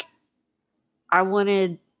like, I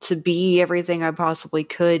wanted to be everything I possibly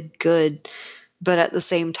could, good, but at the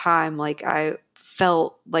same time, like, I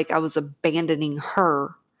felt like I was abandoning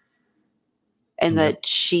her, and that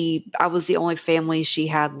I was the only family she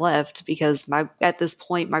had left, because at this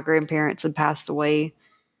point, my grandparents had passed away,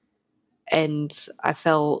 and I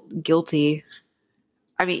felt guilty.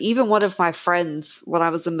 I mean, even one of my friends, when I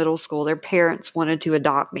was in middle school, their parents wanted to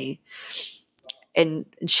adopt me, and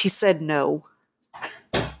she said no.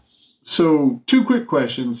 So, 2 quick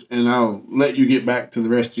questions, and I'll let you get back to the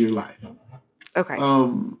rest of your life. Okay.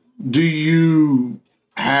 Do you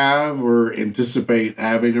have or anticipate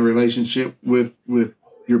having a relationship with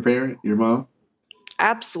your parent, your mom?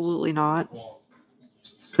 Absolutely not.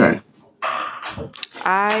 Okay.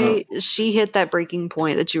 She hit that breaking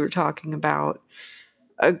point that you were talking about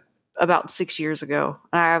 6 years ago,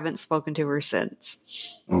 and I haven't spoken to her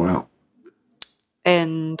since. Oh, wow.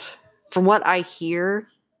 And from what I hear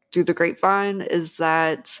through the grapevine is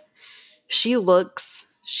that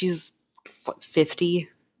she's 50,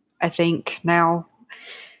 I think now,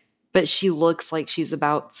 but she looks like she's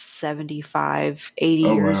about 75, 80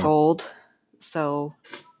 years old. So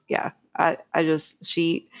yeah,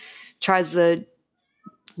 she tries to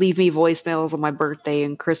leave me voicemails on my birthday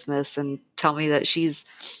and Christmas and tell me that she's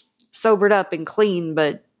sobered up and clean,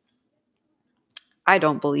 but I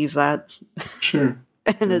don't believe that. Sure.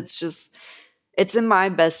 And it's in my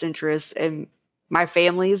best interest and my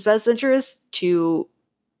family's best interest to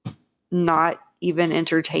not even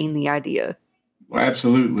entertain the idea. Well,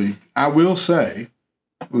 absolutely. I will say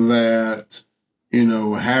that,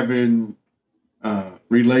 having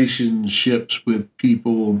relationships with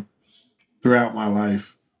people throughout my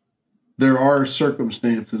life, there are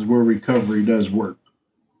circumstances where recovery does work.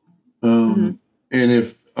 And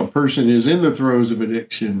if a person is in the throes of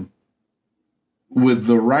addiction with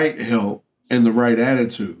the right help and the right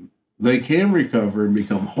attitude, they can recover and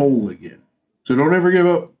become whole again. So don't ever give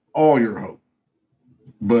up all your hope.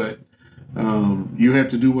 But you have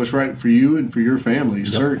to do what's right for you and for your family,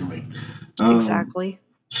 certainly. Exactly.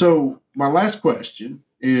 So my last question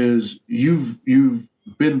is: you've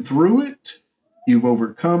been through it, you've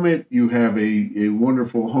overcome it, you have a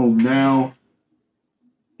wonderful home now.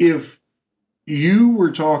 If you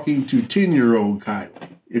were talking to 10-year-old Kylie,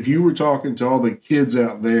 if you were talking to all the kids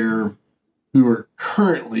out there who are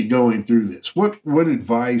currently going through this, what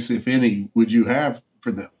advice, if any, would you have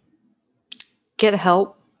for them? Get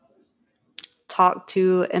help. Talk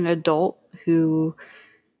to an adult who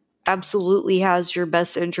absolutely has your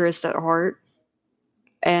best interest at heart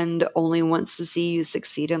and only wants to see you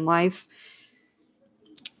succeed in life.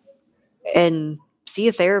 And see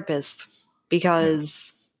a therapist,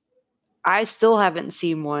 because I still haven't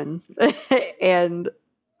seen one and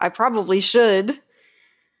I probably should.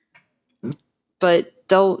 But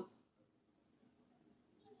don't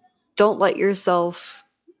let yourself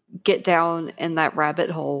get down in that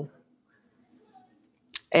rabbit hole,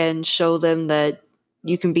 and show them that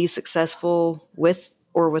you can be successful with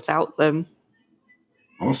or without them.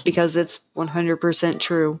 Awesome. Because it's 100%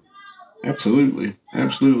 true. Absolutely.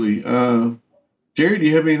 Absolutely. Jerry, do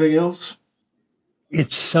you have anything else?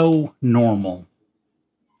 It's so normal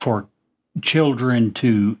for children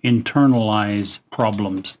to internalize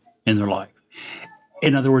problems in their life.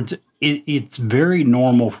 In other words, it's very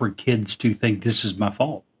normal for kids to think this is my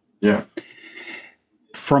fault. Yeah.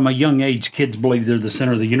 From a young age, kids believe they're the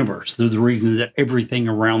center of the universe. They're the reason that everything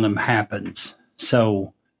around them happens.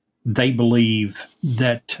 So they believe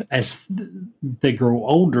that as they grow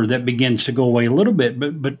older, that begins to go away a little bit,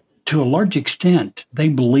 but to a large extent, they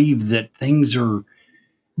believe that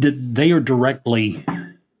they are directly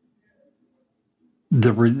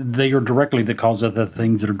the cause of the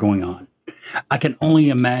things that are going on. I can only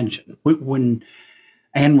imagine when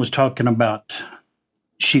Anne was talking about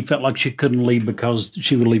she felt like she couldn't leave because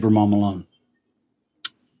she would leave her mom alone.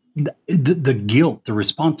 The guilt, the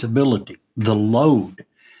responsibility, the load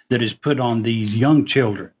that is put on these young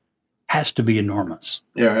children has to be enormous.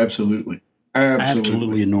 Yeah, absolutely.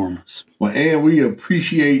 Absolutely enormous. Well, Anne, we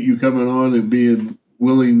appreciate you coming on and being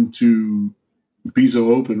willing to be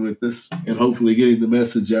so open with us and hopefully getting the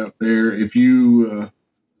message out there. If you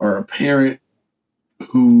are a parent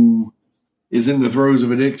who is in the throes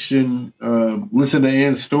of addiction, listen to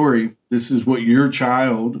Anne's story. This is what your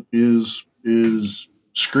child is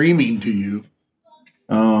screaming to you.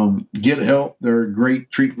 Get help. There are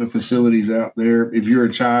great treatment facilities out there. If you're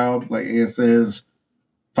a child, like Anne says,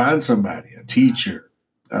 find somebody, a teacher,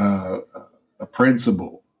 a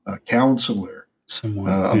principal, a counselor,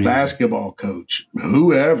 a basketball coach,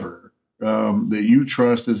 whoever that you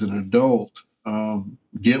trust as an adult.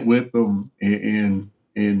 Get with them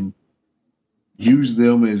and use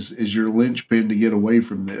them as your linchpin to get away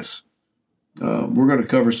from this. We're going to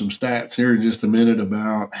cover some stats here in just a minute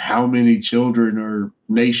about how many children are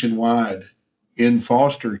nationwide in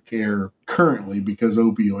foster care currently because of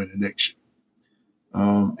opioid addiction.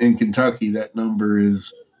 In Kentucky, that number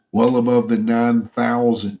is well above the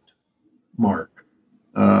 9,000 mark.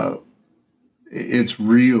 It's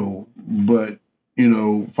real, but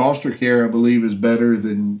foster care, I believe, is better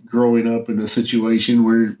than growing up in a situation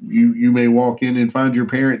where you may walk in and find your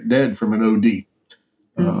parent dead from an OD.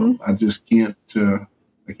 I just can't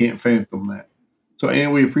fathom that. So,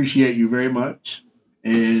 Anne, we appreciate you very much.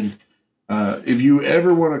 And if you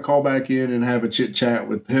ever want to call back in and have a chit chat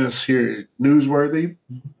with us here at Newsworthy,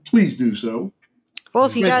 please do so. Well,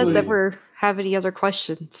 if you guys ever have any other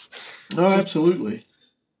questions, absolutely,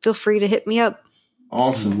 feel free to hit me up.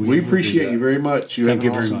 Awesome. We appreciate you very much. You have an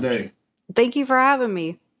awesome day. Thank you for having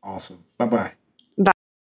me. Awesome. Bye-bye. Bye.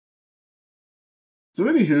 So,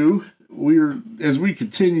 anywho, as we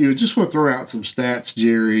continue, just want to throw out some stats,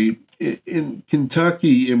 Jerry. In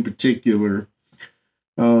Kentucky, in particular,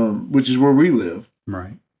 which is where we live,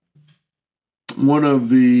 right? One of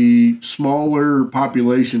the smaller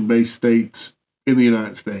population-based states in the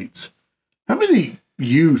United States. How many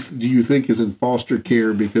youth do you think is in foster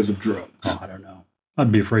care because of drugs? Oh, I don't know.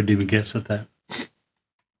 I'd be afraid to even guess at that.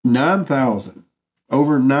 9,000.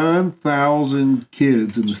 Over 9,000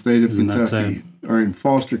 kids in the state of Isn't that Kentucky are in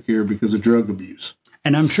foster care because of drug abuse.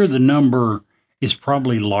 And I'm sure the number is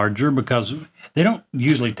probably larger because they don't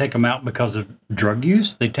usually take them out because of drug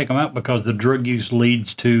use. They take them out because the drug use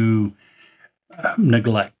leads to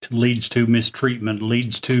neglect, leads to mistreatment,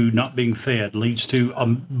 leads to not being fed, leads to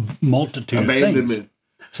a multitude of things. Abandonment.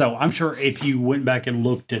 So I'm sure if you went back and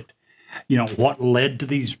looked at, what led to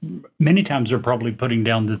these, many times they're probably putting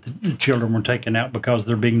down that the children were taken out because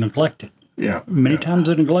they're being neglected. Yeah. Many times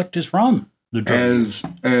the neglect is from the drug use.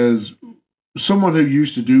 As someone who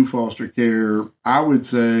used to do foster care, I would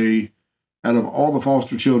say out of all the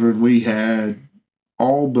foster children we had,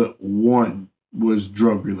 all but one was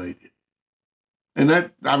drug related. And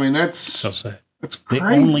that's So sad. That's crazy.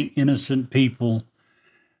 The only innocent people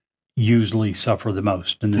usually suffer the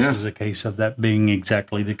most. And this is a case of that being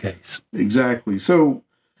exactly the case. Exactly. So,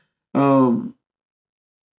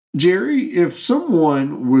 Jerry, if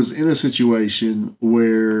someone was in a situation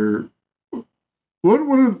where,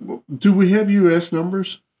 do we have U.S.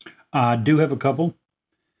 numbers? I do have a couple.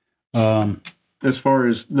 As far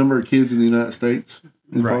as number of kids in the United States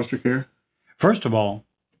in foster care? First of all,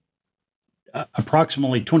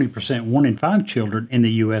 approximately 20%, 1 in 5 children in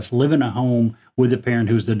the U.S. live in a home with a parent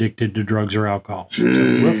who's addicted to drugs or alcohol. So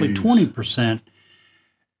roughly 20%.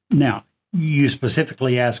 Now, you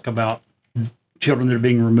specifically ask about children that are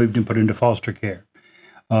being removed and put into foster care.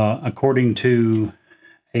 According to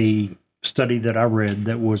a study that I read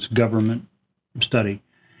that was government study,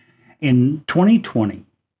 in 2020,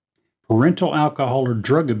 parental alcohol or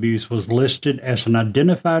drug abuse was listed as an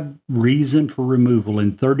identified reason for removal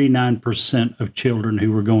in 39% of children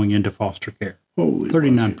who were going into foster care. Holy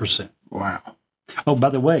 39%. Wow. Oh, by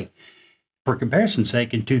the way, for comparison's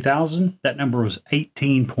sake, in 2000, that number was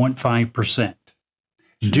 18.5%.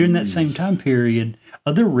 During that same time period,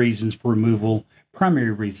 other reasons for removal,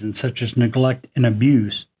 primary reasons such as neglect and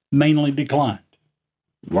abuse, mainly declined.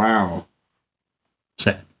 Wow.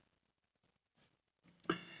 Sad.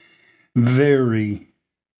 Very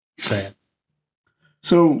sad.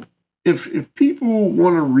 So if people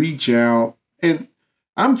want to reach out, and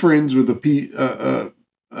I'm friends with a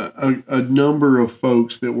number of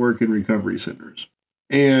folks that work in recovery centers,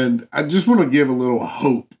 and I just want to give a little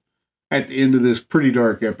hope at the end of this pretty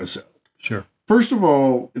dark episode. Sure. First of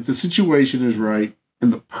all, if the situation is right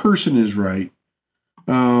and the person is right,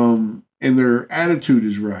 and their attitude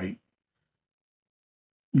is right,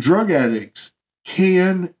 drug addicts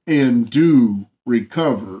can and do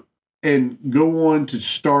recover and go on to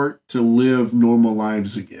start to live normal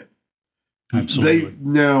lives again. Absolutely.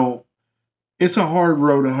 Now, it's a hard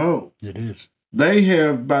road to hoe. It is. They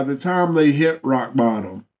have, by the time they hit rock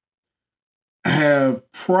bottom,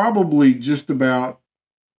 have probably just about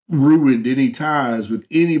ruined any ties with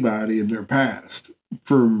anybody in their past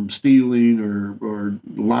from stealing or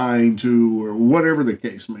lying to or whatever the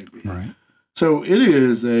case may be. Right. So it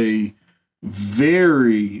is a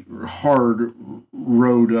very hard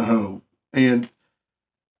road to hoe.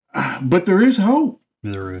 But there is hope.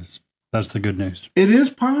 There is. That's the good news. It is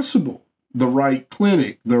possible. The right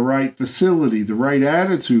clinic, the right facility, the right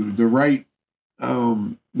attitude, the right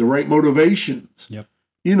motivations. Yep.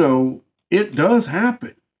 It does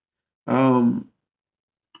happen.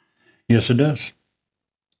 Yes, it does.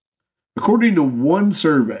 According to one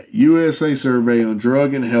survey, USA survey on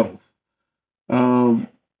drug and health,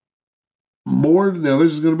 now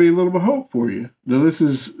this is going to be a little bit of hope for you. Now this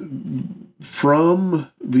is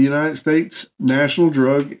from the United States National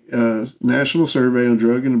Survey on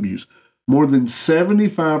Drug and Abuse. More than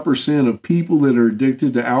 75% of people that are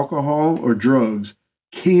addicted to alcohol or drugs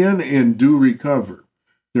can and do recover.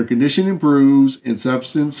 Their condition improves and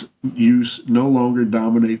substance use no longer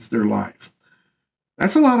dominates their life.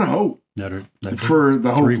 That's a lot of hope for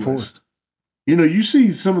the hopeless. You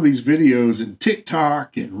see some of these videos in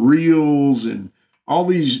TikTok and Reels and all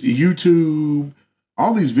these YouTube,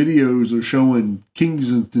 all these videos are showing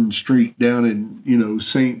Kensington Street down in,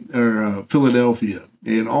 Philadelphia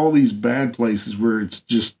and all these bad places where it's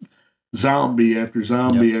just zombie after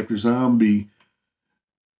zombie after zombie.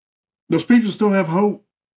 Those people still have hope.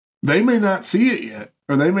 They may not see it yet,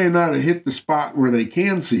 or they may not have hit the spot where they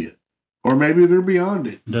can see it, or maybe they're beyond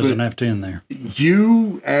it. Doesn't have to end there.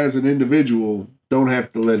 You, as an individual, don't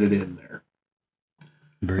have to let it end there.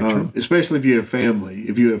 Very true. Especially if you have family.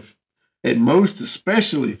 If you have, at most,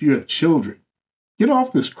 especially if you have children, get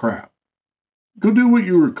off this crap. Go do what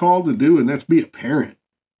you were called to do, and that's be a parent.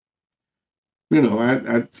 I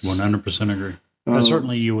 100% agree.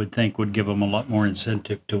 Certainly, you would think would give them a lot more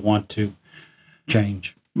incentive to want to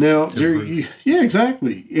change. Now, Jerry, yeah,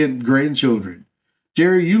 exactly. And grandchildren.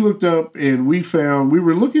 Jerry, you looked up and we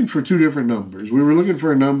were looking for two different numbers. We were looking for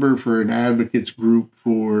a number for an advocates group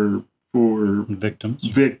for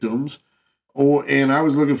victims. And I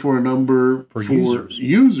was looking for a number for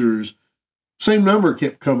users. Same number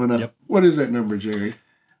kept coming up. Yep. What is that number, Jerry?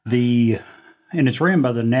 And it's ran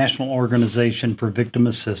by the National Organization for Victim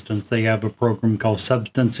Assistance. They have a program called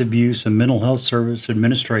Substance Abuse and Mental Health Service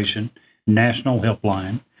Administration National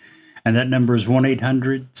Helpline. And that number is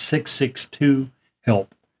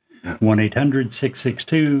 1-800-662-HELP.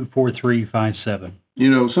 1-800-662-4357. You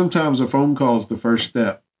know, sometimes a phone call is the first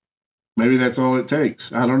step. Maybe that's all it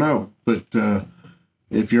takes. I don't know. But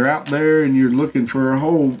if you're out there and you're looking for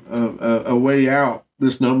a way out,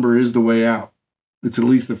 this number is the way out. It's at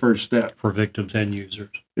least the first step. For victims and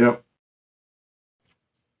users. Yep.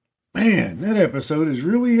 Man, that episode is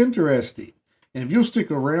really interesting. And if you'll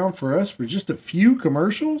stick around for us for just a few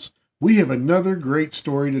commercials, we have another great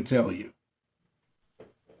story to tell you.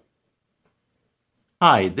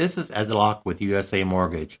 Hi, this is Ed Locke with USA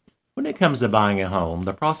Mortgage. When it comes to buying a home,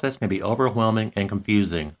 the process can be overwhelming and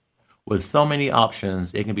confusing. With so many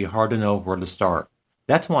options, it can be hard to know where to start.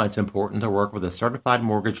 That's why it's important to work with a certified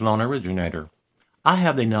mortgage loan originator. I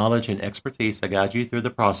have the knowledge and expertise to guide you through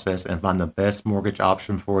the process and find the best mortgage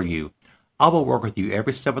option for you. I will work with you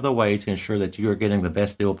every step of the way to ensure that you are getting the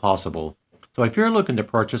best deal possible. So if you're looking to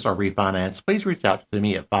purchase or refinance, please reach out to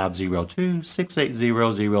me at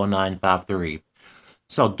 502-680-0953.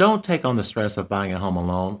 So don't take on the stress of buying a home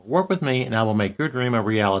alone. Work with me and I will make your dream a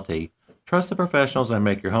reality. Trust the professionals and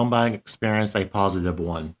make your home buying experience a positive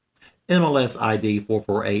one. MLS ID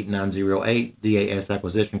 448908, DAS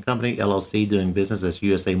Acquisition Company, LLC, doing business as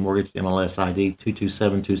USA Mortgage, MLS ID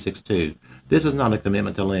 227262. This is not a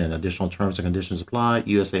commitment to lend. Additional terms and conditions apply.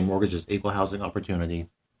 USA Mortgage is equal housing opportunity.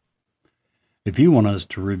 If you want us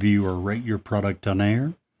to review or rate your product on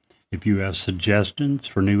air, if you have suggestions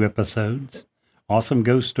for new episodes, awesome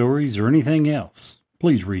ghost stories, or anything else,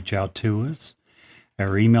 please reach out to us.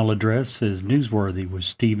 Our email address is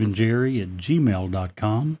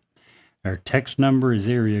newsworthywithsteveandjerry@gmail.com. Our text number is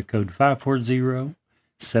area code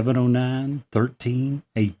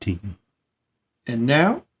 540-709-1318. And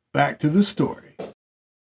now, back to the story.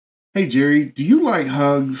 Hey, Jerry, do you like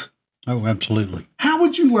hugs? Oh, absolutely. How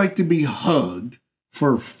would you like to be hugged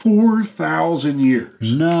for 4,000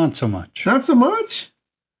 years? Not so much. Not so much?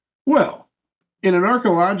 Well, in an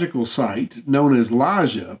archaeological site known as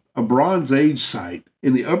Lajia, a Bronze Age site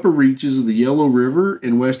in the upper reaches of the Yellow River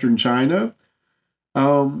in western China,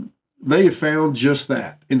 they have found just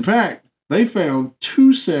that. In fact, they found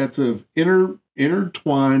two sets of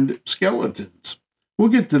intertwined skeletons. We'll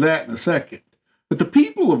get to that in a second. But the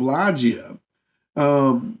people of Lajia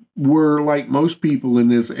were, like most people in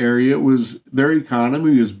this area, their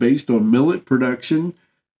economy was based on millet production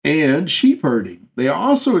and sheep herding. They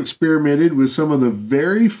also experimented with some of the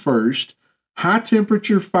very first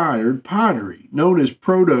high-temperature fired pottery, known as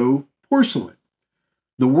proto-porcelain.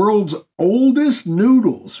 The world's oldest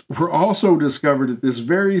noodles were also discovered at this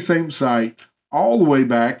very same site all the way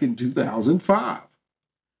back in 2005.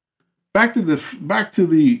 Back to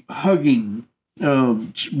the hugging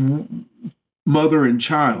mother and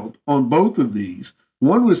child. On both of these,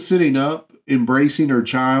 one was sitting up, embracing her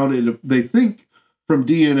child, and they think from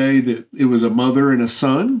DNA that it was a mother and a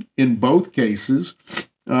son in both cases.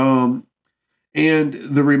 And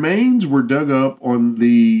the remains were dug up on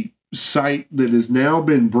the site that has now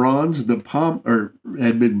been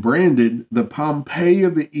had been branded the Pompeii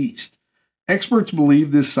of the East. Experts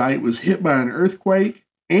believe this site was hit by an earthquake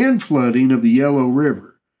and flooding of the Yellow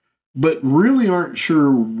River, but really aren't sure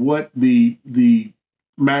what the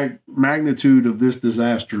magnitude of this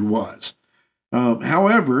disaster was.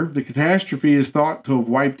 However, the catastrophe is thought to have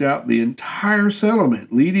wiped out the entire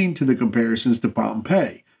settlement, leading to the comparisons to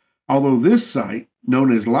Pompeii. Although this site,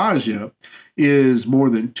 known as Lajia, is more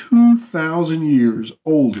than 2,000 years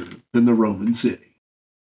older than the Roman city.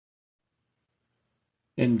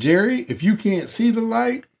 And Jerry, if you can't see the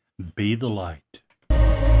light, be the light.